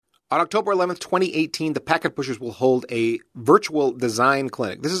On October 11th, 2018, the Packet Pushers will hold a virtual design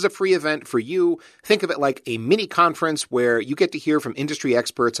clinic. This is a free event for you. Think of it like a mini conference where you get to hear from industry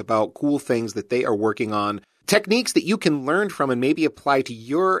experts about cool things that they are working on, techniques that you can learn from and maybe apply to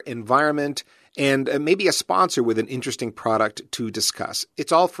your environment, and maybe a sponsor with an interesting product to discuss.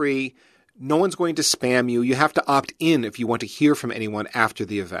 It's all free. No one's going to spam you. You have to opt in if you want to hear from anyone after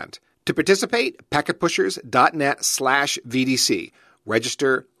the event. To participate, packetpushers.net/VDC.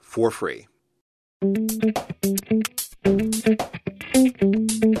 Register for free.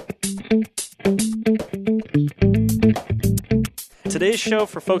 Today's show,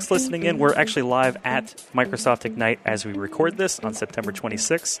 for folks listening in, we're actually live at Microsoft Ignite as we record this on September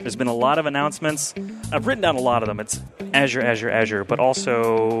 26th. There's been a lot of announcements. I've written down a lot of them. It's Azure, Azure, Azure, but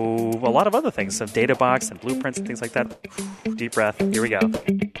also a lot of other things, so Databox and Blueprints and things like that. Deep breath. Here we go.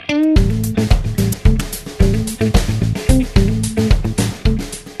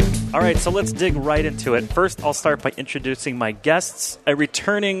 All right, so let's dig right into it. First, I'll start by introducing my guests. A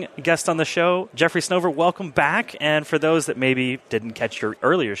returning guest on the show, Jeffrey Snover, welcome back. And for those that maybe didn't catch your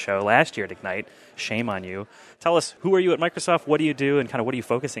earlier show last year at Ignite, shame on you. Tell us, who are you at Microsoft, what do you do, and kind of what are you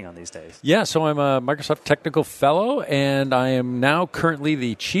focusing on these days? Yeah, so I'm a Microsoft Technical Fellow, and I am now currently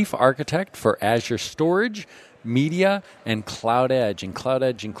the Chief Architect for Azure Storage, Media, and Cloud Edge. And Cloud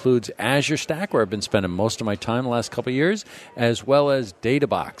Edge includes Azure Stack, where I've been spending most of my time the last couple of years, as well as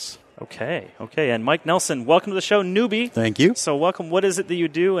Databox. Okay. And Mike Nelson, welcome to the show, newbie. Thank you. So welcome. What is it that you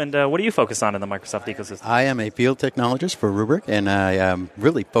do, and what do you focus on in the Microsoft ecosystem? I am a field technologist for Rubrik, and I am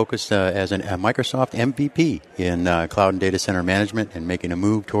really focused as a Microsoft MVP in cloud and data center management and making a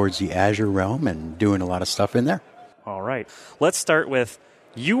move towards the Azure realm and doing a lot of stuff in there. All right. Let's start with,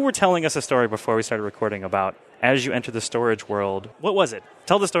 you were telling us a story before we started recording about as you enter the storage world. What was it?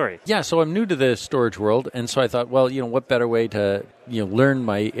 Tell the story. Yeah, so I'm new to the storage world, and so I thought, well, what better way to learn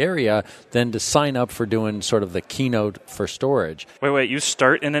my area than to sign up for doing sort of the keynote for storage. Wait, you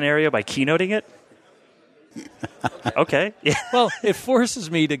start in an area by keynoting it? Okay. Yeah. Well, it forces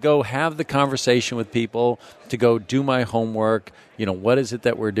me to go have the conversation with people, to go do my homework, what is it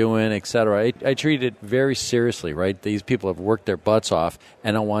that we're doing, et cetera. I treat it very seriously, right? These people have worked their butts off,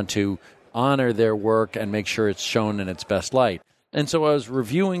 and I want to honor their work and make sure it's shown in its best light. And so I was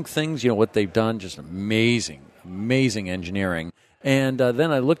reviewing things, what they've done, just amazing engineering. And then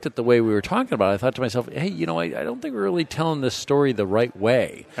I looked at the way we were talking about it. I thought to myself, hey, I don't think we're really telling this story the right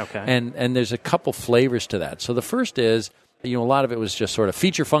way. Okay. And there's a couple flavors to that. So the first is, a lot of it was just sort of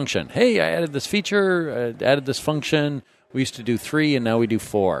feature function. Hey, I added this feature, added this function. We used to do 3, and now we do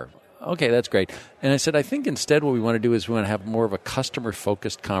 4. Okay, that's great. And I said, I think instead what we want to do is we want to have more of a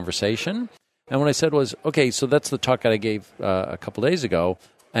customer-focused conversation. And what I said was, okay, so that's the talk that I gave a couple days ago.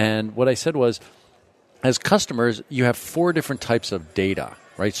 And what I said was, as customers, you have 4 different types of data,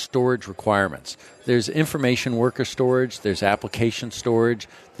 right? Storage requirements. There's information worker storage, there's application storage,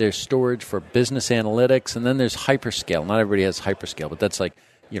 there's storage for business analytics, and then there's hyperscale. Not everybody has hyperscale, but that's like,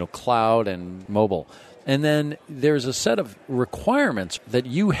 cloud and mobile. And then there's a set of requirements that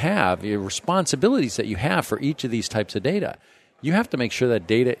you have, your responsibilities that you have for each of these types of data. You have to make sure that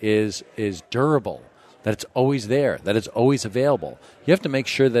data is durable, that it's always there, that it's always available. You have to make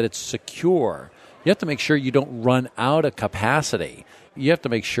sure that it's secure. You have to make sure you don't run out of capacity. You have to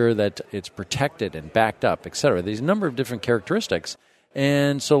make sure that it's protected and backed up, et cetera. There's a number of different characteristics.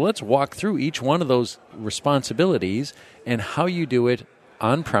 And so let's walk through each one of those responsibilities and how you do it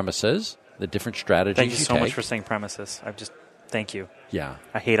on premises, the different strategies Thank you so take. much for saying premises. Thank you. Yeah.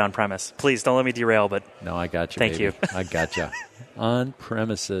 I hate on premise. Please don't let me derail, but no, I got you. Thank baby. you. I got you. On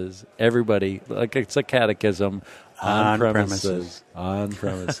premises, everybody, like it's a catechism. On premises.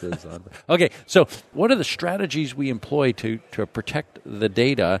 Okay, so what are the strategies we employ to protect the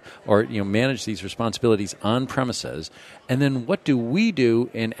data or manage these responsibilities on premises? And then what do we do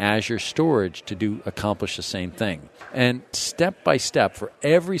in Azure Storage to accomplish the same thing? And step by step, for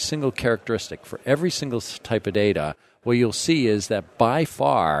every single characteristic, for every single type of data, what you'll see is that by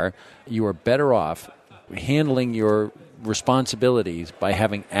far you are better off handling your responsibilities by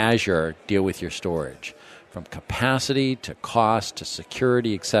having Azure deal with your storage. From capacity to cost to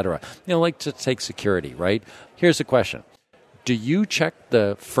security, et cetera. Like to take security, right? Here's the question. Do you check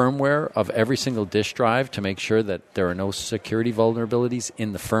the firmware of every single disk drive to make sure that there are no security vulnerabilities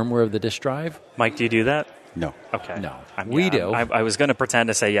in the firmware of the disk drive? Mike, do you do that? No. Okay. No. We do. I was going to pretend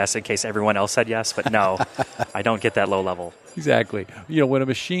to say yes in case everyone else said yes, but no, I don't get that low level. Exactly. When a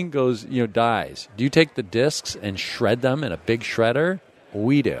machine goes, dies, do you take the disks and shred them in a big shredder?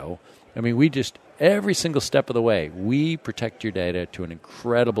 We do. We just... Every single step of the way, we protect your data to an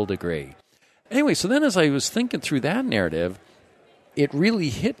incredible degree. Anyway, so then as I was thinking through that narrative, it really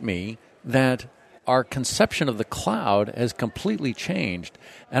hit me that our conception of the cloud has completely changed.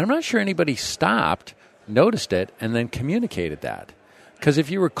 And I'm not sure anybody stopped, noticed it, and then communicated that. Because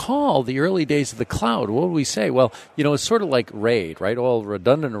if you recall the early days of the cloud, what would we say? Well, it's sort of like RAID, right? All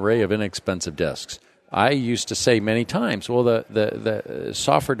redundant array of inexpensive disks. I used to say many times, well, the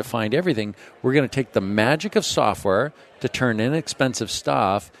software-defined everything, we're going to take the magic of software to turn inexpensive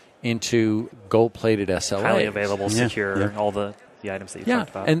stuff into gold-plated SLAs. Highly available, secure, all the items that you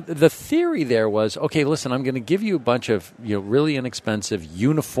talked about. And the theory there was, okay, listen, I'm going to give you a bunch of really inexpensive,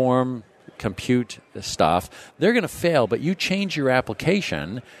 uniform compute stuff. They're going to fail, but you change your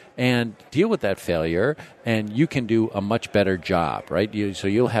application and deal with that failure, and you can do a much better job, right? So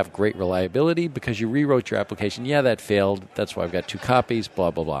you'll have great reliability because you rewrote your application. Yeah, that failed. That's why I've got 2 copies,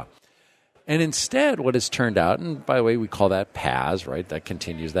 blah, blah, blah. And instead, what has turned out, and by the way, we call that PaaS, right? That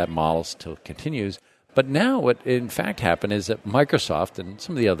continues, that model still continues. But now what in fact happened is that Microsoft and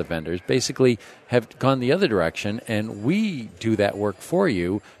some of the other vendors basically have gone the other direction, and we do that work for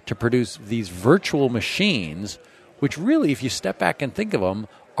you to produce these virtual machines, which really, if you step back and think of them,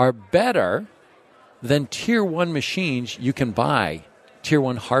 are better than Tier 1 machines you can buy, Tier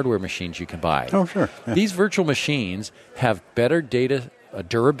 1 hardware machines you can buy. Oh, sure. Yeah. These virtual machines have better data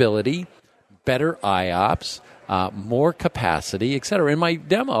durability, better IOPS, more capacity, et cetera. In my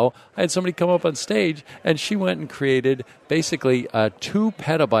demo, I had somebody come up on stage, and she went and created basically 2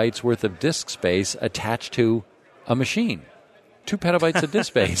 petabytes worth of disk space attached to a machine. 2 petabytes of disk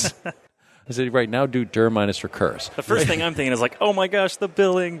space. I said, right, now do dir minus recurse. The first thing I'm thinking is like, oh my gosh, the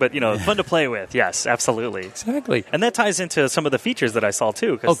billing, but fun to play with. Yes, absolutely. Exactly. And that ties into some of the features that I saw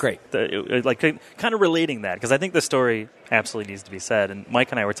too. Oh, great. Kind of relating that, because I think the story absolutely needs to be said. And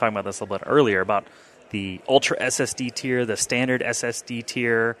Mike and I were talking about this a little bit earlier about the Ultra SSD tier, the standard SSD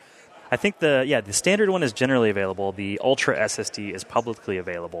tier. I think the standard one is generally available. The Ultra SSD is publicly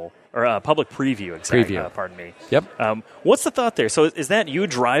available, or public preview, exactly. Pardon me. Yep. What's the thought there? So is that you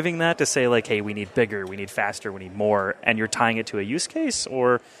driving that to say, like, hey, we need bigger, we need faster, we need more, and you're tying it to a use case?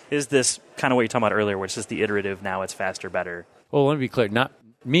 Or is this kind of what you were talking about earlier, where it's just the iterative, now it's faster, better? Well, let me be clear. Not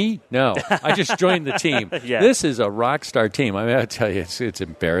me? No. I just joined the team. Yeah. This is a rock star team. I mean, I tell you, it's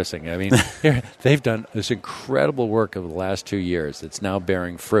embarrassing. I mean, they've done this incredible work over the last 2 years. It's now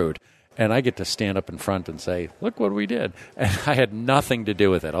bearing fruit. And I get to stand up in front and say, look what we did. And I had nothing to do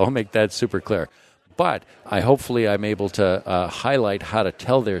with it. I'll make that super clear. But hopefully I'm able to highlight how to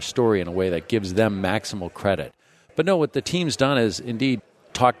tell their story in a way that gives them maximal credit. But no, what the team's done is indeed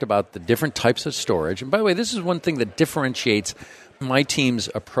talked about the different types of storage. And by the way, this is one thing that differentiates my team's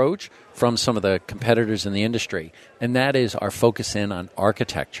approach from some of the competitors in the industry, and that is our focus in on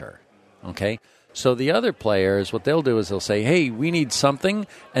architecture, okay? So the other players, what they'll do is they'll say, hey, we need something,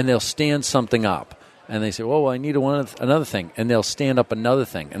 and they'll stand something up. And they say, well, I need another thing, and they'll stand up another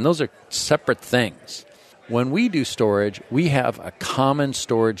thing. And those are separate things. When we do storage, we have a common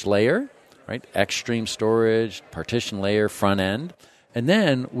storage layer, right? Extreme storage, partition layer, front end. And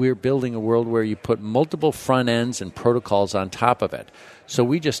then we're building a world where you put multiple front ends and protocols on top of it. So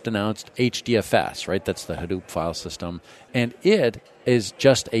we just announced HDFS, right? That's the Hadoop file system. And it is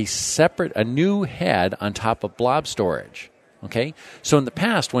just a new head on top of blob storage. Okay? So in the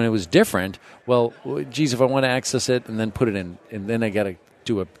past, when it was different, well, geez, if I want to access it and then put it in, and then I got to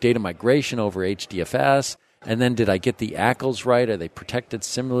do a data migration over HDFS, and then did I get the ACLs right? Are they protected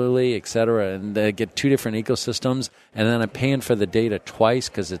similarly, et cetera? And I get 2 different ecosystems, and then I'm paying for the data twice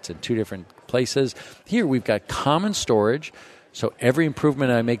because it's in 2 different places. Here we've got common storage, so every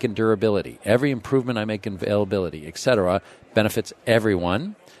improvement I make in durability, every improvement I make in availability, et cetera, benefits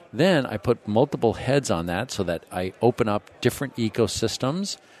everyone. Then I put multiple heads on that so that I open up different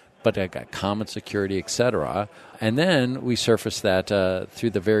ecosystems, but I got common security, et cetera. And then we surface that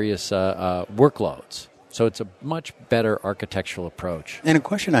through the various workloads. So it's a much better architectural approach. And a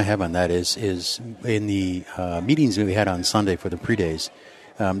question I have on that is in the meetings that we had on Sunday for the pre-days,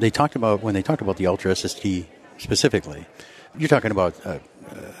 when they talked about the Ultra SSD specifically, you're talking about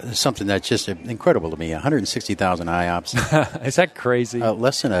something that's just incredible to me, 160,000 IOPS. Is that crazy?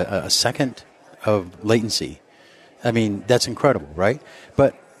 Less than a second of latency. I mean, that's incredible, right?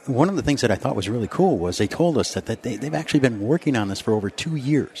 But one of the things that I thought was really cool was they told us that they've actually been working on this for over 2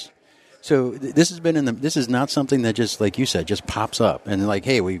 years. So this is not something that just, like you said, just pops up and like,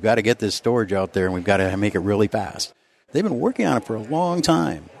 hey, we've got to get this storage out there and we've got to make it really fast. They've been working on it for a long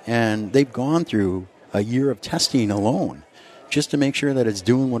time, and they've gone through a year of testing alone just to make sure that it's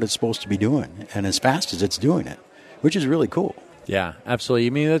doing what it's supposed to be doing and as fast as it's doing it, which is really cool. Yeah, absolutely. I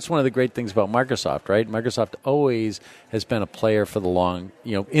mean, that's one of the great things about Microsoft, right? Microsoft always has been a player for the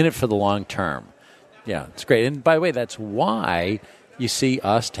in it for the long term. Yeah, it's great. And by the way, that's why you see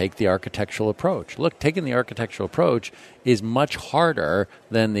us take the architectural approach. Look, taking the architectural approach is much harder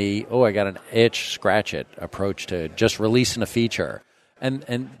than the, I got an itch, scratch it approach to just releasing a feature.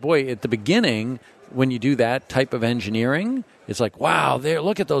 And boy, at the beginning, when you do that type of engineering, it's like, wow,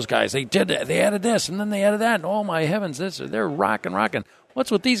 look at those guys. They did it. They added this, and then they added that. And oh, my heavens, they're rocking.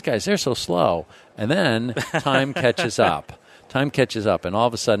 What's with these guys? They're so slow. And then time catches up. And all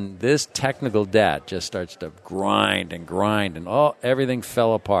of a sudden, this technical debt just starts to grind, and everything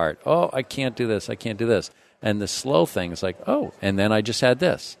fell apart. Oh, I can't do this. And the slow thing is like, and then I just add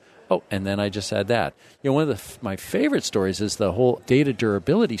this. And then I just add that. One of my favorite stories is the whole data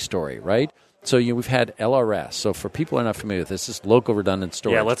durability story, right? So we've had LRS. So for people who are not familiar with this is local redundant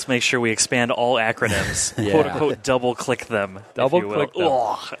storage. Yeah, let's make sure we expand all acronyms. Quote unquote, double-click them. Double-click them.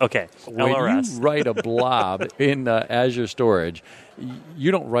 Ugh. Okay, when LRS. You write a blob in Azure Storage, you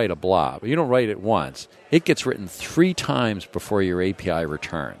don't write a blob. You don't write it once. It gets written 3 times before your API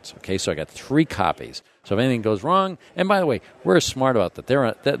returns. Okay, so I got 3 copies. So if anything goes wrong, and by the way, we're smart about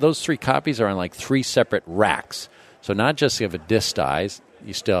that. Those 3 copies are on like 3 separate racks. So not just if a disk dies,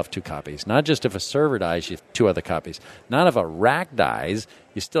 you still have 2 copies. Not just if a server dies, you have 2 other copies. Not if a rack dies,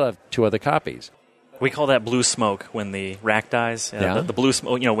 you still have 2 other copies. We call that blue smoke when the rack dies. Yeah. The blue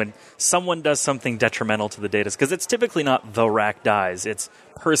smoke, when someone does something detrimental to the data, because it's typically not the rack dies. It's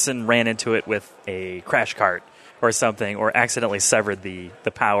person ran into it with a crash cart or something, or accidentally severed the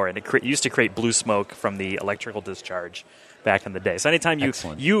power, and it used to create blue smoke from the electrical discharge back in the day. So anytime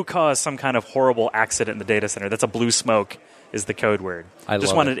you cause some kind of horrible accident in the data center, that's a blue smoke is the code word. I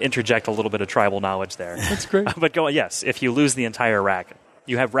just wanted to interject a little bit of tribal knowledge there. That's great. But yes, if you lose the entire rack,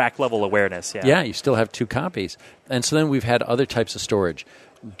 you have rack level awareness. Yeah, you still have 2 copies. And so then we've had other types of storage.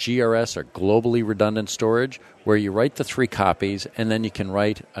 GRS, or globally redundant storage, where you write the 3 copies and then you can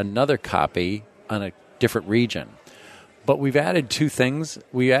write another copy on a different region. But we've added 2 things.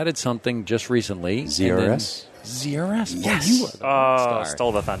 We added something just recently. ZRS? ZRS? Yes. Boy, you are the star.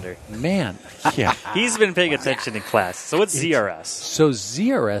 Stole the thunder. Man, yeah. He's been paying attention in class. So what's ZRS? So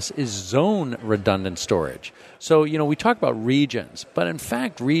ZRS is zone redundant storage. So, we talk about regions, but in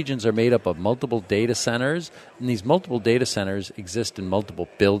fact, regions are made up of multiple data centers, and these multiple data centers exist in multiple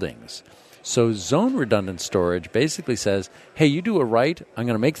buildings. So zone redundant storage basically says, hey, you do a write, I'm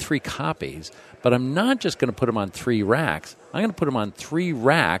going to make 3 copies, but I'm not just going to put them on 3 racks. I'm going to put them on 3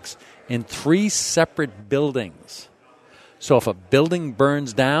 racks in 3 separate buildings. So if a building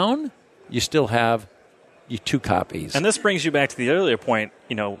burns down, you still have your 2 copies. And this brings you back to the earlier point,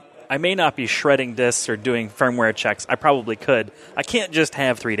 I may not be shredding disks or doing firmware checks. I probably could. I can't just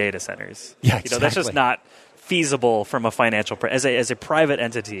have 3 data centers. Yeah, exactly. That's just not feasible from a financial as a private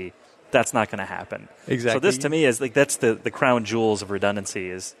entity. That's not going to happen. Exactly. So this to me is that's the crown jewels of redundancy.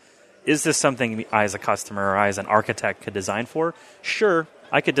 Is this something I as a customer or I as an architect could design for? Sure,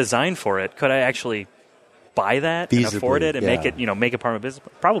 I could design for it. Could I actually buy that feasibly, and afford it and make it make it part of my business?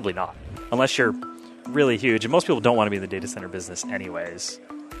 Probably not, unless you're really huge. And most people don't want to be in the data center business anyways.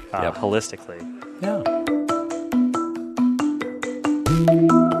 Holistically. Yeah.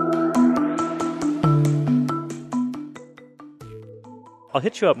 I'll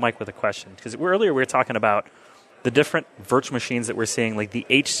hit you up, Mike, with a question. Because earlier we were talking about the different virtual machines that we're seeing. Like the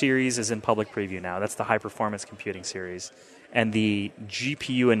H series is in public preview now. That's the high-performance computing series. And the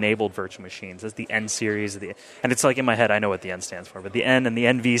GPU-enabled virtual machines. That's the N series. And it's like in my head, I know what the N stands for. But the N and the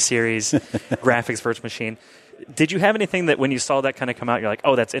NV series graphics virtual machine. Did you have anything that when you saw that kind of come out, you're like,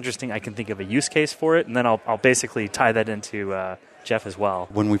 oh, that's interesting. I can think of a use case for it. And then I'll basically tie that into Jeff as well.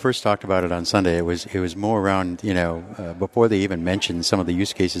 When we first talked about it on Sunday, it was more around, before they even mentioned some of the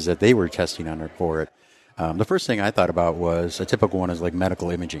use cases that they were testing on it for it. The first thing I thought about was a typical one is like medical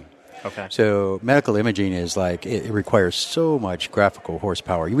imaging. Okay. So medical imaging is like, it requires so much graphical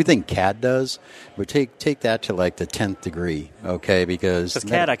horsepower. You would think CAD does, but take that to like the 10th degree, okay? Because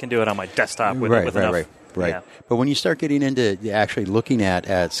CAD, I can do it on my desktop with enough. Right. Yeah. But when you start getting into actually looking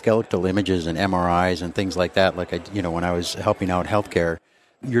at skeletal images and MRIs and things like that, like when I was helping out healthcare,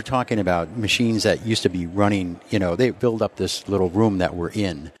 you're talking about machines that used to be running, they build up this little room that we're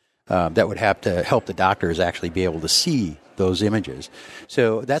in that would have to help the doctors actually be able to see those images.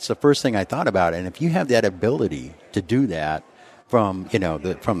 So that's the first thing I thought about. And if you have that ability to do that from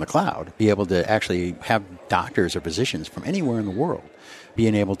the cloud, be able to actually have doctors or physicians from anywhere in the world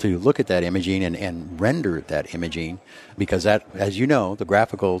being able to look at that imaging and render that imaging, because that, as you know, the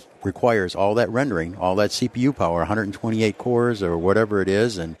graphical requires all that rendering, all that CPU power, 128 cores or whatever it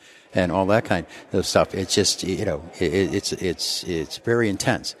is, and and all that kind of stuff. It's just, it's very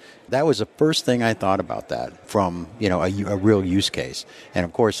intense. That was the first thing I thought about that from, a real use case. And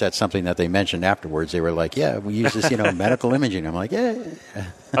of course, that's something that they mentioned afterwards. They were like, yeah, we use this, medical imaging. I'm like, yeah.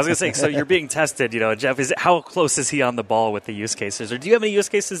 I was going to say, so you're being tested, Jeff, how close is he on the ball with the use cases? Or do you have any use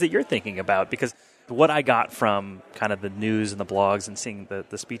cases that you're thinking about? Because what I got from kind of the news and the blogs and seeing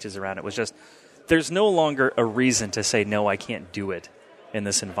the speeches around it was just, there's no longer a reason to say, no, I can't do it in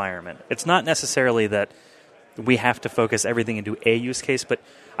this environment. It's not necessarily that we have to focus everything into a use case, but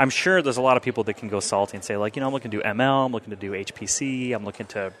I'm sure there's a lot of people that can go salty and say, like, I'm looking to do ML, I'm looking to do HPC, I'm looking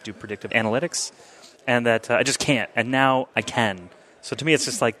to do predictive analytics, and that I just can't, and now I can. So to me, it's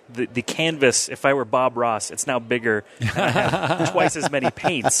just like the canvas, if I were Bob Ross, it's now bigger, and I have twice as many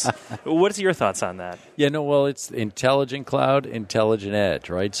paints. What are your thoughts on that? Yeah, no, well, it's intelligent cloud, intelligent edge,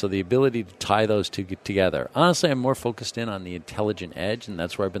 right? So the ability to tie those two together. Honestly, I'm more focused in on the intelligent edge, and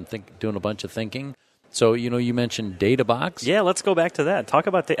that's where I've been doing a bunch of thinking. So, you mentioned DataBox. Yeah, let's go back to that. Talk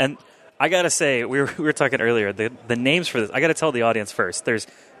about and I got to say, we were talking earlier, the names for this, I got to tell the audience first. There's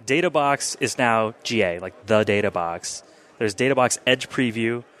DataBox is now GA, like the DataBox. There's DataBox Edge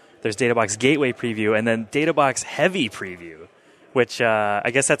Preview, there's DataBox Gateway Preview, and then DataBox Heavy Preview, which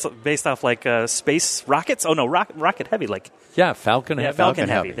I guess that's based off like space rockets. Oh no, rocket heavy, like Falcon Heavy. Falcon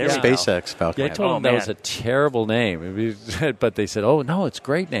Heavy. There we go. SpaceX Falcon Heavy. I told them that was a terrible name, but they said, "Oh no, it's a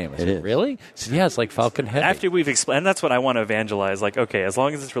great name." I said, "Really?" I said, "Yeah, it's like Falcon Heavy." After we've explained, that's what I want to evangelize. Like, okay, as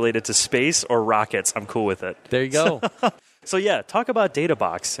long as it's related to space or rockets, I'm cool with it. There you go. So, talk about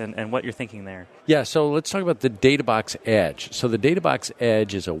DataBox and what you're thinking there. Yeah, so let's talk about the DataBox Edge. So the DataBox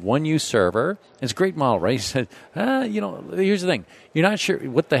Edge is a one-use server. It's a great model, right? You said, here's the thing. You're not sure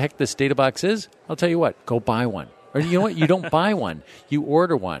what the heck this DataBox is? I'll tell you what, go buy one. Or you know what? You don't buy one. You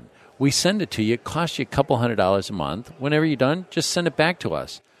order one. We send it to you. It costs you a couple $100 a month. Whenever you're done, just send it back to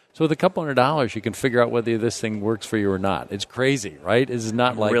us. So with a couple $100, you can figure out whether this thing works for you or not. It's crazy, right? It's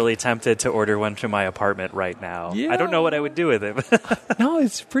not I'm really tempted to order one to my apartment right now. Yeah. I don't know what I would do with it. No,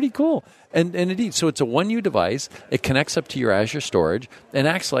 it's pretty cool. And indeed, so it's a one-U device. It connects up to your Azure storage and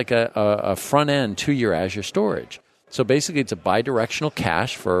acts like a front end to your Azure storage. So basically, it's a bidirectional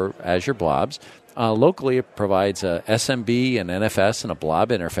cache for Azure blobs. Locally, it provides a SMB, an NFS, and a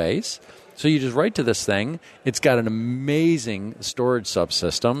blob interface. So you just write to this thing. It's got an amazing storage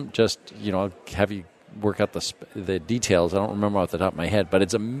subsystem. Just, have you work out the details. I don't remember off the top of my head, but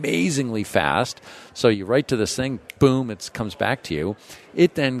it's amazingly fast. So you write to this thing, boom, it comes back to you.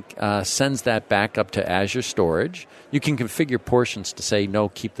 It then sends that back up to Azure storage. You can configure portions to say, no,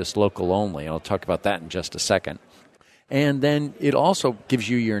 keep this local only. I'll talk about that in just a second. And then it also gives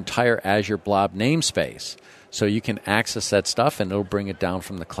you your entire Azure Blob namespace. So you can access that stuff, and it'll bring it down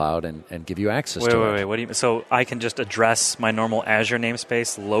from the cloud and give you access to it. Wait. What do you mean? So I can just address my normal Azure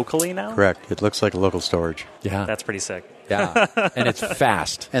namespace locally now? Correct. It looks like a local storage. Yeah. That's pretty sick. Yeah. And it's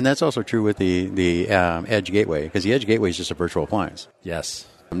fast. And that's also true with the Edge Gateway, because the Edge Gateway is just a virtual appliance. Yes.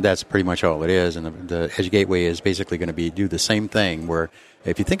 That's pretty much all it is. And the Edge Gateway is basically going to do the same thing where,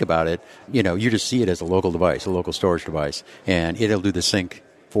 if you think about it, you just see it as a local device, a local storage device, and it'll do the sync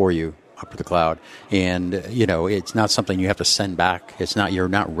for you up to the cloud. And, it's not something you have to send back. You're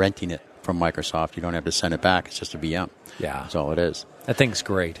not renting it from Microsoft. You don't have to send it back. It's just a VM. Yeah. That's all it is. That thing's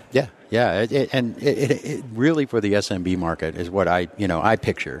great. Yeah. Yeah. It really, for the SMB market, is what I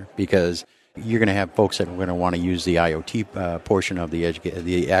picture, because you're going to have folks that are going to want to use the IoT portion of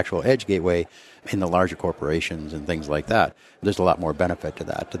the actual Edge Gateway in the larger corporations and things like that. There's a lot more benefit to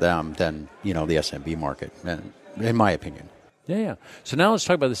them than, the SMB market, in my opinion. Yeah. So now let's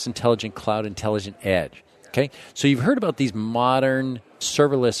talk about this intelligent cloud, intelligent edge. Okay. So you've heard about these modern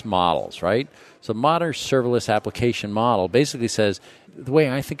serverless models, right? So modern serverless application model basically says, the way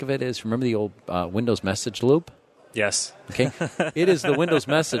I think of it is, remember the old Windows message loop? Yes. Okay. It is the Windows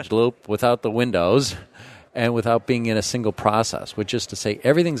message loop without the Windows and without being in a single process, which is to say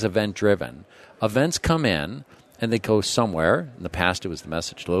everything's event-driven. Events come in, and they go somewhere. In the past, it was the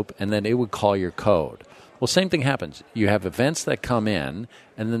message loop, and then it would call your code. Well, same thing happens. You have events that come in,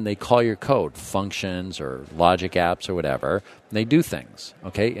 and then they call your code, functions or logic apps or whatever, and they do things.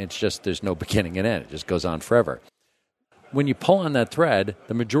 Okay. It's just there's no beginning and end. It just goes on forever. When you pull on that thread,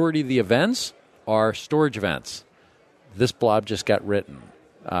 the majority of the events are storage events. This blob just got written,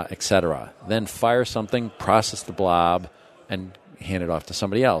 etc. Then fire something, process the blob, and hand it off to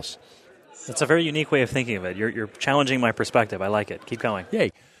somebody else. That's a very unique way of thinking of it. You're challenging my perspective. I like it. Keep going. Yay.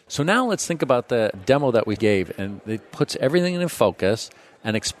 So now let's think about the demo that we gave, and it puts everything in focus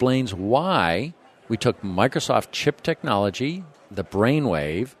and explains why we took Microsoft chip technology, the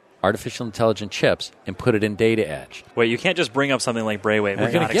brainwave, artificial intelligence chips and put it in Data Edge. Wait, you can't just bring up something like Braywave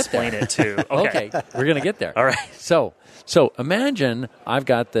and not explain it to. Okay, we're going to get there. All right. So imagine I've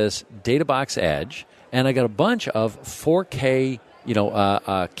got this DataBox Edge, and I got a bunch of 4K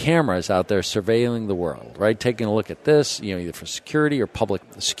cameras out there surveilling the world, right? Taking a look at this, either for security or public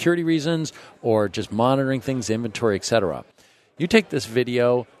security reasons, or just monitoring things, inventory, etc. You take this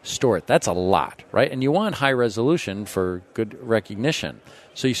video, store it. That's a lot, right? And you want high resolution for good recognition.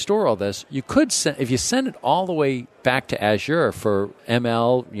 So you store all this. You could if you send it all the way back to Azure for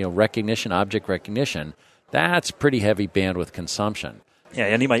ML, recognition, object recognition. That's pretty heavy bandwidth consumption. Yeah,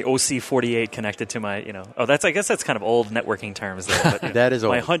 I need my OC48 connected to my, I guess that's kind of old networking terms there. But, that is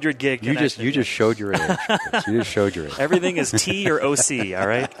old. My 100 gig connection. You just showed your age. You just showed your age. Everything is T or OC, all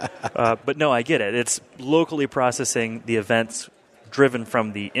right? But no, I get it. It's locally processing the events driven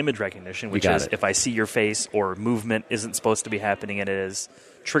from the image recognition, which is if I see your face or movement isn't supposed to be happening and it is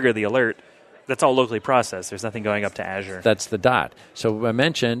trigger the alert. That's all locally processed. There's nothing going up to Azure. That's the dot. So I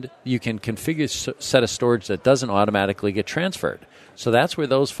mentioned you can configure a set of storage that doesn't automatically get transferred. So that's where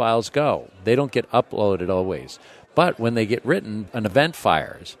those files go. They don't get uploaded always. But when they get written, an event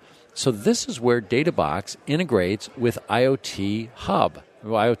fires. So this is where DataBox integrates with IoT Hub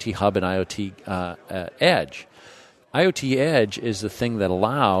and IoT Edge. IoT Edge is the thing that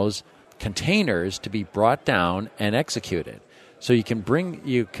allows containers to be brought down and executed. So you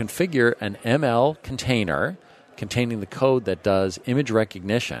configure an ML container containing the code that does image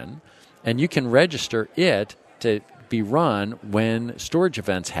recognition, and you can register it to be run when storage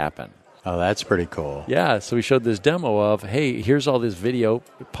events happen. Oh, that's pretty cool. Yeah, so we showed this demo of, hey, here's all this video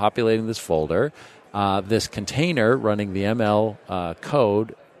populating this folder. This container running the ML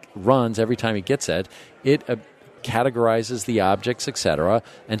code runs every time it gets it. It categorizes the objects, etc.,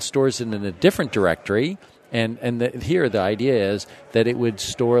 and stores it in a different directory. And here the idea is that it would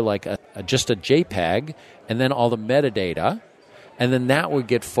store like just a JPEG and then all the metadata, and then that would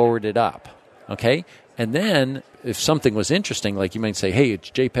get forwarded up, okay? And then if something was interesting, like you might say, hey, it's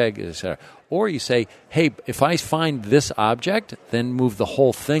JPEG, etc., or you say, hey, if I find this object, then move the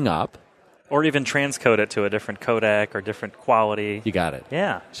whole thing up. Or even transcode it to a different codec or different quality. You got it.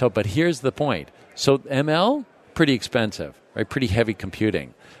 Yeah. So, but here's the point. So ML, pretty expensive, right? Pretty heavy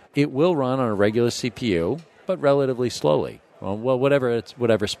computing. It will run on a regular CPU, but relatively slowly. Well,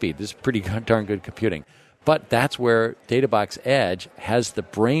 whatever speed. This is pretty darn good computing. But that's where DataBox Edge has the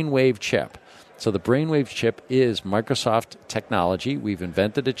brainwave chip. So the brainwave chip is Microsoft technology. We've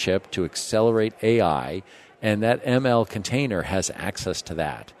invented a chip to accelerate AI, and that ML container has access to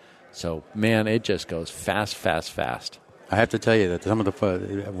that. So, man, it just goes fast, fast, fast. I have to tell you that some of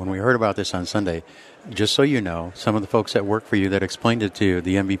when we heard about this on Sunday, just so you know, some of the folks that work for you that explained it to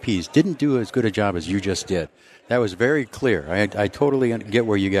the MVPs didn't do as good a job as you just did. That was very clear. I totally get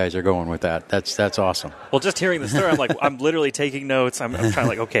where you guys are going with that. That's awesome. Well, just hearing the story, I'm literally taking notes. I'm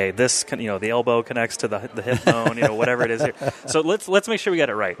trying okay, this the elbow connects to the hip bone, whatever it is here. So let's make sure we get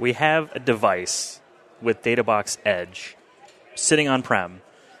it right. We have a device with DataBox Edge sitting on-prem,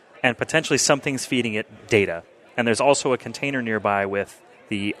 and potentially something's feeding it data. And there's also a container nearby with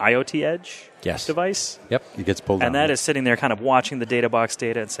the IoT Edge device. Yep. It gets pulled and down. that is sitting there kind of watching the DataBox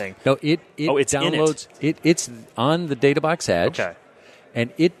data and saying, no, it it's downloads. It's on the DataBox Edge, okay,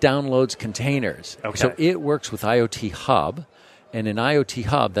 and it downloads containers. Okay. So it works with IoT Hub, and in IoT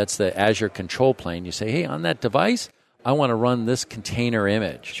Hub, that's the Azure control plane. You say, hey, on that device, I want to run this container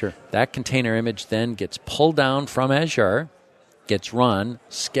image. Sure. That container image then gets pulled down from Azure, gets run,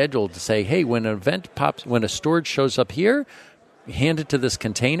 scheduled to say, hey, when an event pops, when a storage shows up here, hand it to this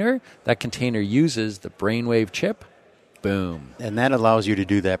container. That container uses the brainwave chip. Boom. And that allows you to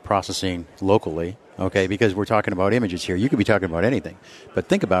do that processing locally, okay, because we're talking about images here. You could be talking about anything. But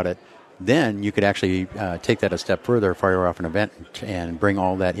think about it. Then you could actually take that a step further, fire off an event, and bring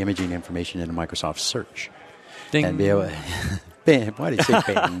all that imaging information into Microsoft Search. Ding. And be able Bing. Why did he say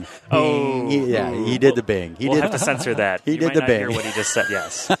bing? Oh. He did the bing. We'll have to censor that. He you did might the not bing. hear what he just said,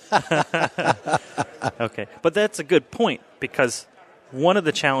 yes. Okay. But that's a good point, because one of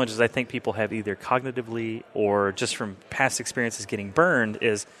the challenges I think people have either cognitively or just from past experiences getting burned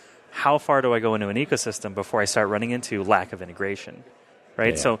is how far do I go into an ecosystem before I start running into lack of integration?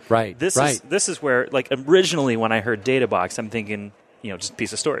 Right? Yeah. So Right. This is where, like, originally when I heard Databox, I'm thinking, just a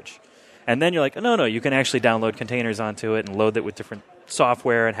piece of storage. And then you're like, no, you can actually download containers onto it and load it with different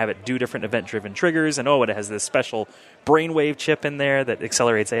software and have it do different event-driven triggers. And, it has this special brainwave chip in there that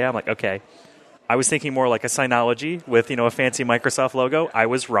accelerates AI. I'm like, okay. I was thinking more like a Synology with, a fancy Microsoft logo. I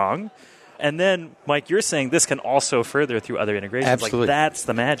was wrong. And then, Mike, you're saying this can also further through other integrations. Absolutely. Like, that's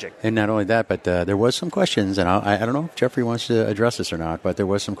the magic. And not only that, but there was some questions, and I don't know if Jeffrey wants to address this or not, but there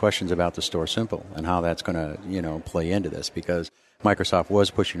was some questions about the Store Simple and how that's going to, play into this, because Microsoft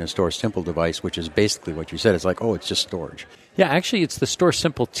was pushing a Store Simple device, which is basically what you said. It's like, it's just storage. Yeah, actually, it's the Store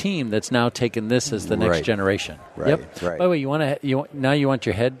Simple team that's now taken this as the next generation. Right. Yep. Right. By the way, now you want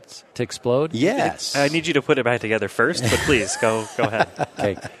your head to explode? Yes. I need you to put it back together first, but please go ahead.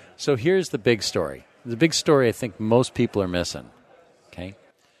 Okay. So here's the big story. The big story I think most people are missing. Okay.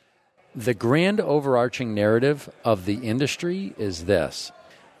 The grand overarching narrative of the industry is this.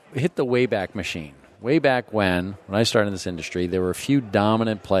 Hit the Wayback Machine. Way back when I started in this industry, there were a few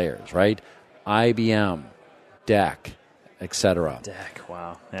dominant players, right? IBM, DEC, etc. DEC,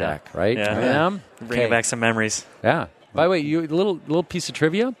 wow. Yeah. DEC, right? Yeah. IBM? Bringing back some memories. Yeah. By the way, a little piece of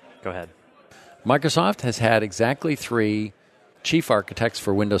trivia. Go ahead. Microsoft has had exactly 3 chief architects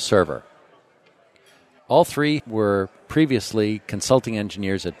for Windows Server. All 3 were previously consulting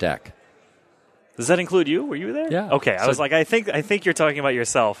engineers at DEC. Does that include you? Were you there? Yeah. Okay. I was like, I think you're talking about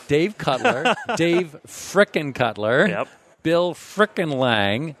yourself. Dave Cutler, Dave frickin' Cutler, Yep. Bill frickin'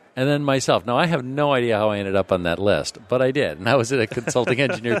 Lang, and then myself. Now, I have no idea how I ended up on that list, but I did, and I was a consulting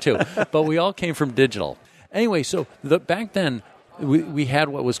engineer too. But we all came from digital. Anyway, so back then, we had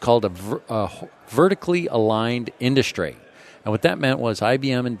what was called a vertically aligned industry. And what that meant was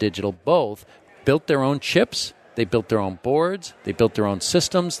IBM and Digital both built their own chips, they built their own boards, they built their own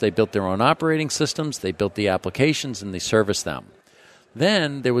systems, they built their own operating systems, they built the applications, and they serviced them.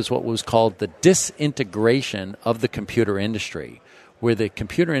 Then there was what was called the disintegration of the computer industry, where the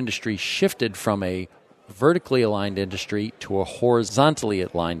computer industry shifted from a vertically aligned industry to a horizontally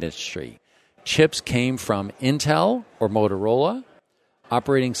aligned industry. Chips came from Intel or Motorola.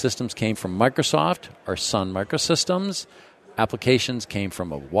 Operating systems came from Microsoft or Sun Microsystems. Applications came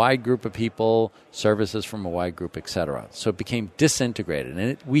from a wide group of people, services from a wide group, etc. So it became disintegrated,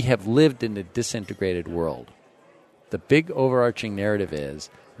 and we have lived in a disintegrated world. The big overarching narrative is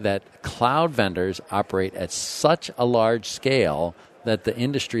that cloud vendors operate at such a large scale that the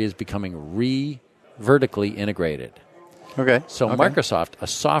industry is becoming vertically integrated. Okay. So Microsoft, a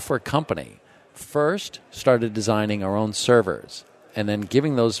software company, first started designing our own servers and then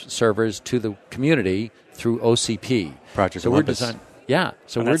giving those servers to the community through OCP. Project so Olympus. So and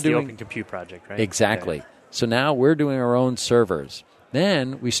we're that's doing the Open Compute Project, right? Exactly. Yeah. So now we're doing our own servers.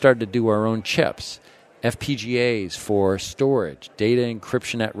 Then we started to do our own chips, FPGAs for storage, data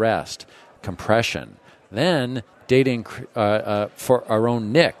encryption at rest, compression. Then data for our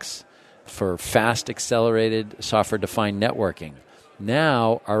own NICs for fast accelerated software-defined networking.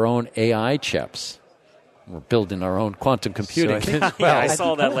 Now our own AI chips. We're building our own quantum computing. Yeah, I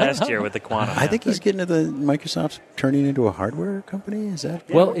saw that last year with the quantum. I think he's getting to the Microsoft turning into a hardware company. Is that?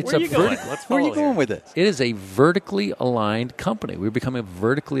 Yeah, well, it's where are you going? Let's Where are you follow going here. with it? It is a vertically aligned company. We're becoming a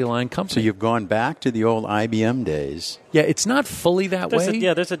vertically aligned company. So you've gone back to the old IBM days. Yeah, it's not fully that way.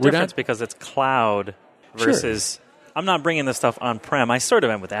 There's a We're difference not- because it's cloud versus. I'm not bringing this stuff on-prem. I sort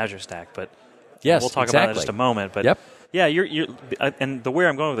of am with Azure Stack, but Yes, we'll talk exactly. about it in just a moment. But Yep. yeah, you're and the where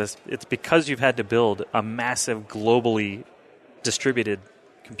I'm going with this, it's because you've had to build a massive globally distributed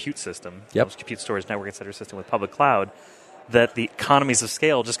compute system, Yep. compute storage network, et cetera, system with public cloud, that the economies of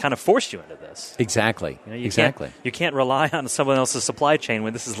scale just kind of forced you into this. Exactly. You Exactly. You can't rely on someone else's supply chain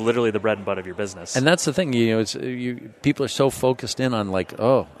when this is literally the bread and butter of your business. And that's the thing. People are so focused in on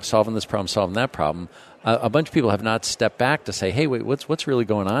solving this problem, solving that problem. A bunch of people have not stepped back to say, hey, wait, what's really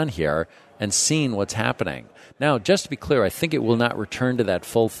going on here, and seen what's happening. Now, just to be clear, I think it will not return to that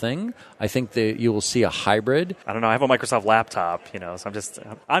full thing. I think that you will see a hybrid. I don't know. I have a Microsoft laptop, so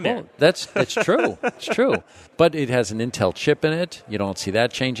I'm in. That's true. It's true. But it has an Intel chip in it. You don't see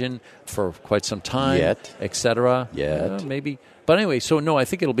that changing for quite some time. Yet. Et cetera. Yet. Maybe. But anyway, so no, I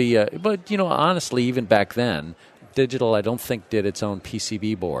think it'll be, honestly, even back then, Digital, I don't think, did its own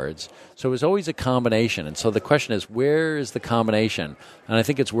PCB boards. So it was always a combination. And so the question is, where is the combination? And I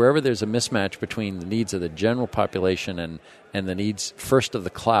think it's wherever there's a mismatch between the needs of the general population and the needs first of the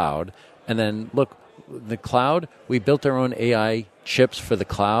cloud. And then, look, the cloud, we built our own AI chips for the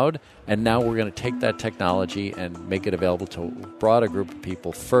cloud, and now we're going to take that technology and make it available to a broader group of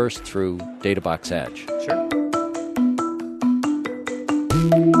people first through DataBox Edge. Sure.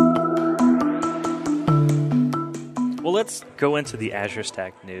 Well, let's go into the Azure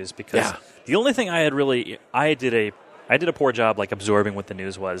Stack news because the only thing I did a poor job absorbing what the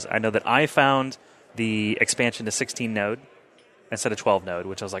news was. I know that I found the expansion to 16 node instead of 12 node,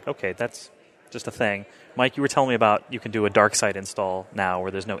 which I was like, okay, that's just a thing. Mike, you were telling me about you can do a dark side install now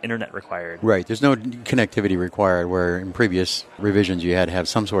where there's no internet required. Right. There's no connectivity required, where in previous revisions you had to have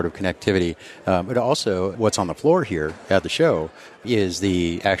some sort of connectivity. But also, what's on the floor here at the show is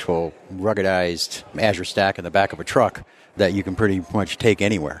the actual ruggedized Azure Stack in the back of a truck that you can pretty much take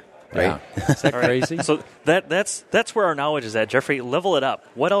anywhere. Right? Yeah. Is that crazy? So that's where our knowledge is at. Jeffrey, level it up.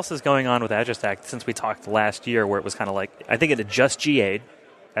 What else is going on with Azure Stack since we talked last year where it was kind of like, I think it had just GA'd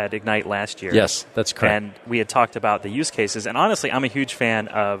at Ignite last year. Yes, that's correct. And we had talked about the use cases. And honestly, I'm a huge fan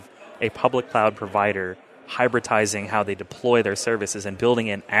of a public cloud provider hybridizing how they deploy their services and building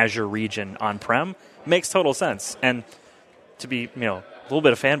an Azure region on-prem. Makes total sense. And to be, a little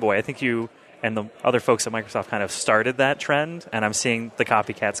bit of fanboy, I think you and the other folks at Microsoft kind of started that trend, and I'm seeing the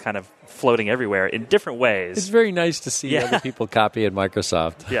copycats kind of floating everywhere in different ways. It's very nice to see other people copy at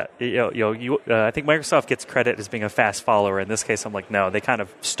Microsoft. Yeah, I think Microsoft gets credit as being a fast follower. In this case, I'm like, no, they kind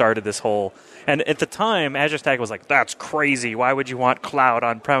of started this whole... And at the time, Azure Stack was like, that's crazy. Why would you want cloud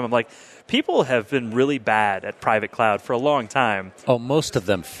on-prem? I'm like, people have been really bad at private cloud for a long time. Oh, most of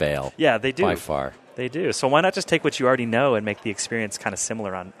them fail. Yeah, they do. By far. They do. So why not just take what you already know and make the experience kind of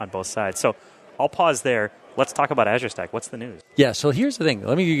similar on both sides? So I'll pause there. Let's talk about Azure Stack. What's the news? Yeah, so here's the thing.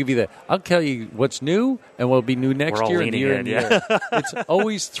 Let me give you I'll tell you what's new and what'll be new next year and the year and the year. It's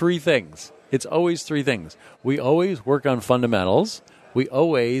always three things. We always work on fundamentals. We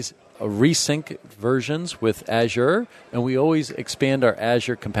always resync versions with Azure, and we always expand our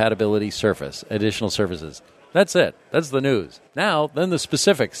Azure compatibility surface, additional services. That's it. That's the news. Now, then the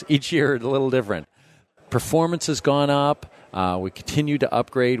specifics. Each year are a little different. Performance has gone up. We continue to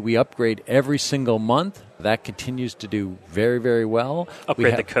upgrade. We upgrade every single month. That continues to do very, very well.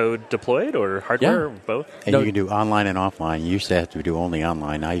 Upgrade the code deployed or hardware or both? And you can do online and offline. You used to have to do only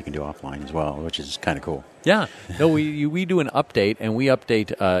online. Now you can do offline as well, which is kind of cool. Yeah. No, we do an update, and we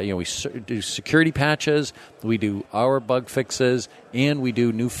update, we do security patches, we do our bug fixes, and we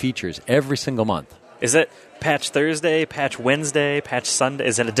do new features every single month. Is it patch Thursday, patch Wednesday, patch Sunday?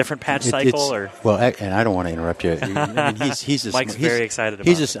 Is it a different patch cycle? Well, and I don't want to interrupt you. I mean, Mike's very excited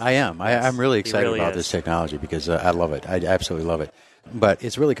about it. I am. I'm really excited about this technology because I love it. I absolutely love it. But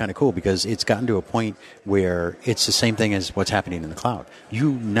it's really kind of cool because it's gotten to a point where it's the same thing as what's happening in the cloud.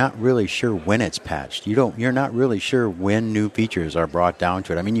 You're not really sure when it's patched. You're not really sure when new features are brought down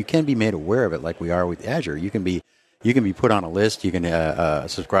to it. I mean, you can be made aware of it like we are with Azure. You can be put on a list. You can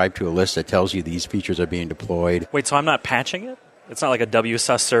subscribe to a list that tells you these features are being deployed. Wait, so I'm not patching it? It's not like a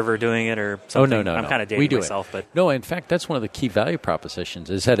WSUS server doing it or something? Oh, no. I'm kind of dating myself. But no, in fact, that's one of the key value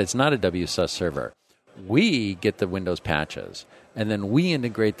propositions is that it's not a WSUS server. We get the Windows patches, and then we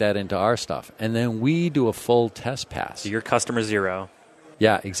integrate that into our stuff, and then we do a full test pass. So you're customer zero.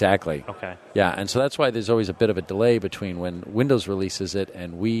 Yeah, exactly. Okay. Yeah, and so that's why there's always a bit of a delay between when Windows releases it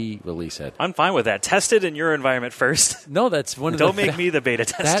and we release it. I'm fine with that. Test it in your environment first. No, that's one of Don't make me the beta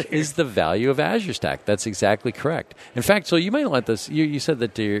tester. That is the value of Azure Stack. That's exactly correct. In fact, so you might let this. You said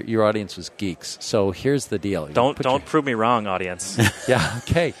that your audience was geeks. So here's the deal. Don't prove me wrong, audience. Yeah,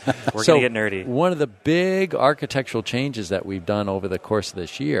 okay. We're going to get nerdy. One of the big architectural changes that we've done over the course of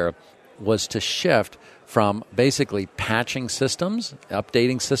this year was to shift from basically patching systems,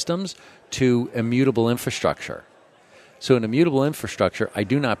 updating systems, to immutable infrastructure. So in immutable infrastructure, I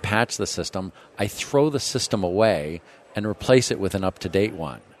do not patch the system. I throw the system away and replace it with an up-to-date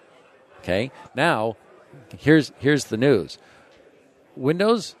one. Okay? Now, here's the news.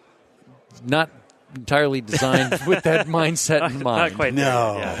 Windows, not entirely designed with that mindset in mind. Not quite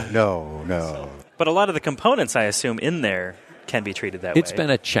there. No. But a lot of the components, I assume, in there can be treated that It's way. been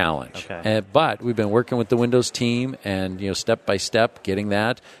a challenge, okay. But we've been working with the Windows team and step by step getting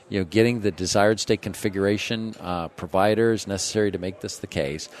that, getting the desired state configuration providers necessary to make this the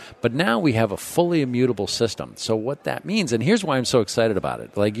case. But now we have a fully immutable system. So what that means, and here's why I'm so excited about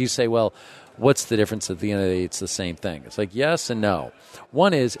it. Like you say, well, what's the difference? At the end of the day, it's the same thing. It's like yes and no.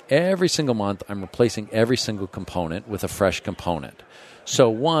 One is every single month I'm replacing every single component with a fresh component. So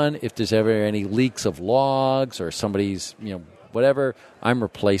one, if there's ever any leaks of logs or somebody's, whatever, I'm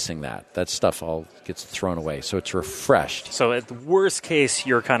replacing that. That stuff all gets thrown away. So it's refreshed. So at the worst case,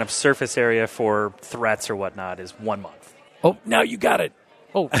 your kind of surface area for threats or whatnot is 1 month. Oh, now you got it.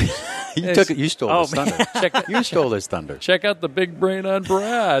 Oh, You stole his thunder. You stole his thunder. Check out the big brain on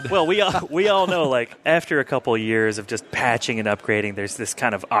Brad. Well, we all know, like, after a couple of years of just patching and upgrading, there's this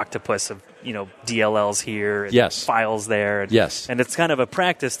kind of octopus of, DLLs here and files there. And, and it's kind of a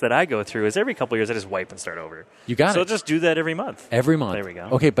practice that I go through is every couple of years I just wipe and start over. You got it. So just do that every month. Every month. There we go.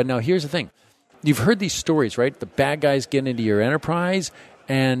 Okay, but now here's the thing. You've heard these stories, right? The bad guys get into your enterprise,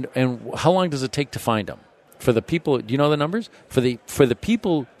 and how long does it take to find them? For the people, do you know the numbers? For the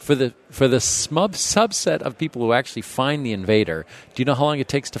subset of people who actually find the invader, do you know how long it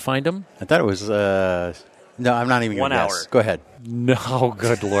takes to find them? I thought it was. No, I'm not even going to guess. 1 hour. Go ahead. No,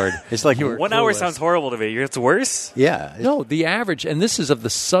 good Lord. It's like 1 hour sounds horrible to me. It's worse? Yeah. No, the average, and this is of the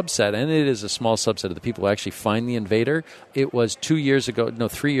subset, and it is a small subset of the people who actually find the invader. It was 3 years ago,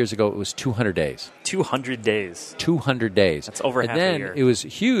 it was 200 days. 200 days. 200 days. That's over half a year. And then it was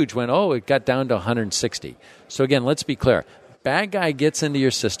huge when, it got down to 160. So again, let's be clear. Bad guy gets into your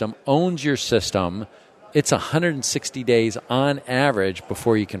system, owns your system. It's 160 days on average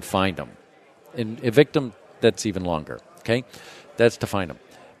before you can find them. And evict them, that's even longer. Okay? That's to find them.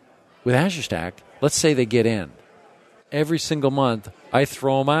 With Azure Stack, let's say they get in. Every single month, I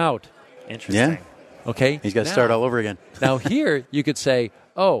throw them out. Interesting. Yeah. Okay? He's got to start all over again. Now here, you could say,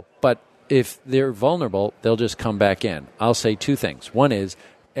 but if they're vulnerable, they'll just come back in. I'll say two things. One is,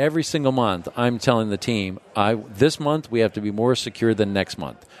 every single month, I'm telling the team, this month we have to be more secure than next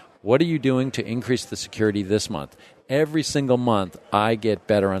month. What are you doing to increase the security this month? Every single month, I get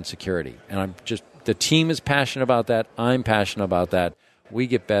better on security. And the team is passionate about that. I'm passionate about that. We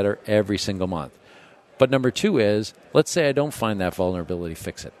get better every single month. But number two is, let's say I don't find that vulnerability,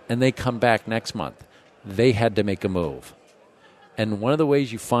 fix it. And they come back next month. They had to make a move. And one of the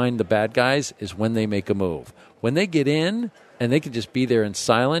ways you find the bad guys is when they make a move. When they get in and they can just be there and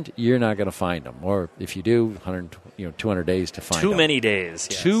silent, you're not going to find them. Or if you do, 200 days to find them. Too many days.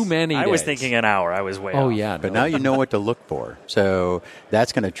 Yes. Too many days. I was thinking an hour. I was way off. Oh, yeah. But now you know what to look for. So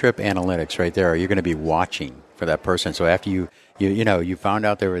that's going to trip analytics right there. You're going to be watching for that person. So after you found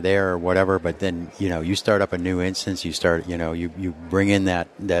out they were there or whatever, but then, you start up a new instance, you bring in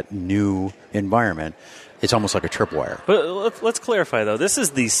that new environment. It's almost like a tripwire. But let's clarify, though. This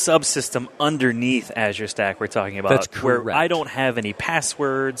is the subsystem underneath Azure Stack we're talking about. That's correct. Where I don't have any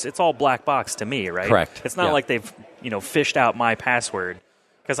passwords. It's all black box to me, right? Correct. It's not like they've fished out my password.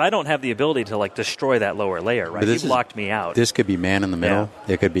 Because I don't have the ability to destroy that lower layer, right? You've locked me out. This could be man in the middle.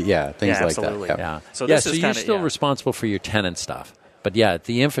 Yeah. It could be, things like absolutely. that. Yeah. So you're still responsible for your tenant stuff. But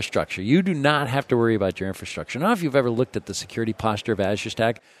the infrastructure. You do not have to worry about your infrastructure. I don't know if you've ever looked at the security posture of Azure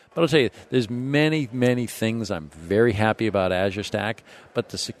Stack, but I'll tell you, there's many, many things I'm very happy about Azure Stack, but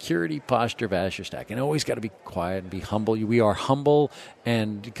the security posture of Azure Stack, and always got to be quiet and be humble. We are humble,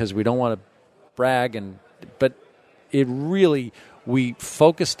 and because we don't want to brag, but it really, we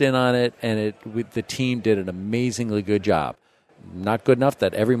focused in on it, and the team did an amazingly good job. Not good enough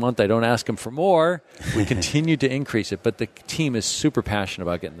that every month I don't ask them for more. We continue to increase it, but the team is super passionate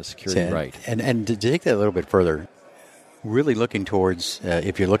about getting the security right. And to take that a little bit further, really looking towards,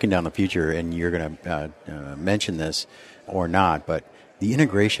 if you're looking down the future and you're going to mention this or not, but the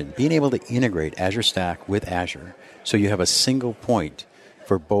integration, being able to integrate Azure Stack with Azure so you have a single point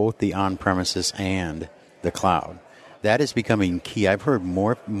for both the on-premises and the cloud. That is becoming key. I've heard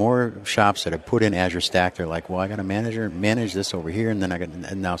more shops that have put in Azure Stack. They're like, well, I got to manage this over here, and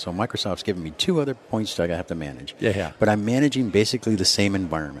then now so Microsoft's giving me two other points that I have to manage. Yeah. But I'm managing basically the same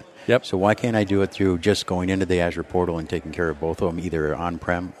environment. Yep. So why can't I do it through just going into the Azure portal and taking care of both of them, either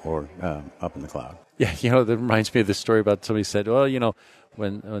on-prem or up in the cloud? Yeah, that reminds me of this story about somebody said, well,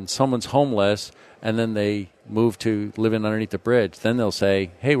 when someone's homeless and then they move to living underneath the bridge, then they'll say,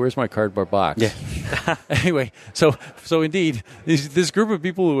 hey, where's my cardboard box? Yeah. Anyway, so indeed, this group of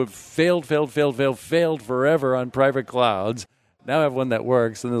people who have failed forever on private clouds now have one that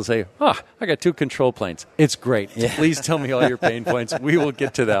works, and they'll say, I got 2 control planes. It's great. Yeah. Please tell me all your pain points. We will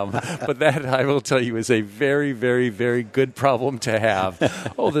get to them. But that, I will tell you, is a very, very, very good problem to have.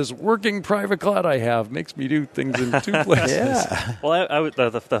 This working private cloud I have makes me do things in 2 places. Yeah. Well,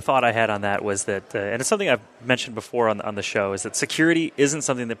 the thought I had on that was that, and it's something I've mentioned before on the show, is that security isn't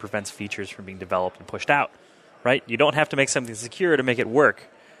something that prevents features from being developed and pushed out, right? You don't have to make something secure to make it work.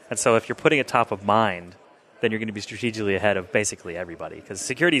 And so if you're putting it top of mind, then you're going to be strategically ahead of basically everybody, because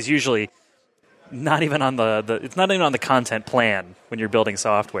security is usually not even on it's not even on the content plan when you're building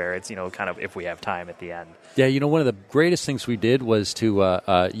software. It's kind of if we have time at the end. Yeah, one of the greatest things we did was to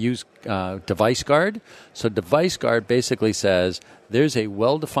use Device Guard. So Device Guard basically says there's a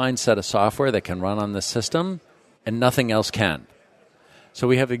well-defined set of software that can run on the system, and nothing else can. So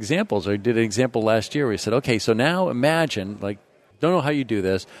we have examples. I did an example last year where we said, okay, so now imagine, don't know how you do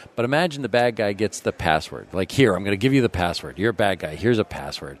this, but imagine the bad guy gets the password. Here, I'm going to give you the password. You're a bad guy. Here's a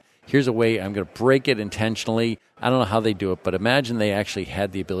password. Here's a way I'm going to break it intentionally. I don't know how they do it, but imagine they actually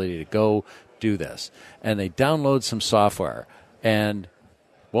had the ability to go do this. And they download some software and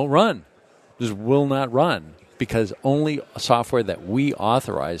won't run. Just will not run, because only software that we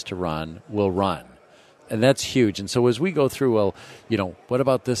authorize to run will run. And that's huge. And so as we go through, well, what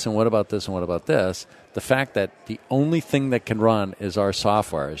about this and what about this and what about this, the fact that the only thing that can run is our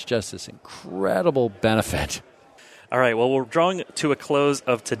software is just this incredible benefit. All right, well, we're drawing to a close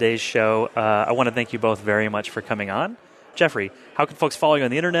of today's show. I want to thank you both very much for coming on. Jeffrey, how can folks follow you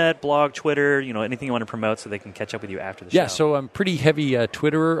on the internet, blog, Twitter, anything you want to promote so they can catch up with you after the show? Yeah, so I'm pretty heavy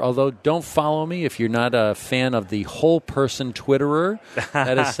Twitterer, although don't follow me if you're not a fan of the whole person Twitterer.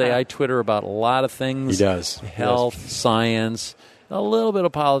 That is, say I Twitter about a lot of things. He does. Health, science, a little bit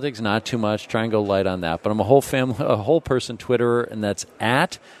of politics, not too much. Try and go light on that. But I'm a whole person Twitterer, and that's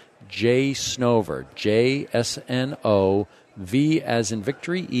at J Snover, JSNOV as in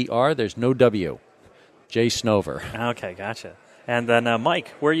victory, ER. There's no W. J Snover. Okay, gotcha. And then, Mike,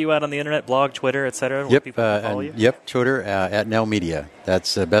 where are you at on the internet, blog, Twitter, et cetera? Where Yep, people can follow you? Yep, Twitter at Nell Media.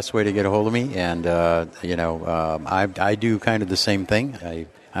 That's the best way to get a hold of me. And, I do kind of the same thing.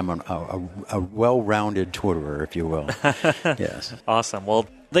 I'm a well-rounded Twitterer, if you will. Yes. Awesome. Well,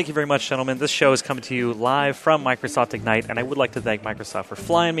 thank you very much, gentlemen. This show is coming to you live from Microsoft Ignite, and I would like to thank Microsoft for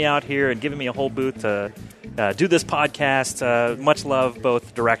flying me out here and giving me a whole booth to do this podcast. Much love,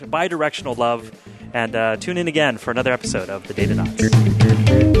 both bi-directional love. And tune in again for another episode of the Datanauts.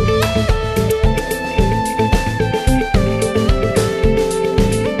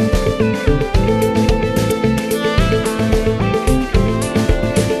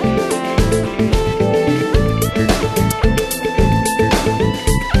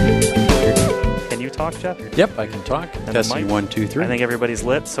 Talk, Jeff? Yep, I can talk. Testing 1, 2, 3. I think everybody's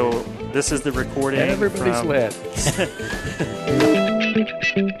lit, so this is the recording. Everybody's lit.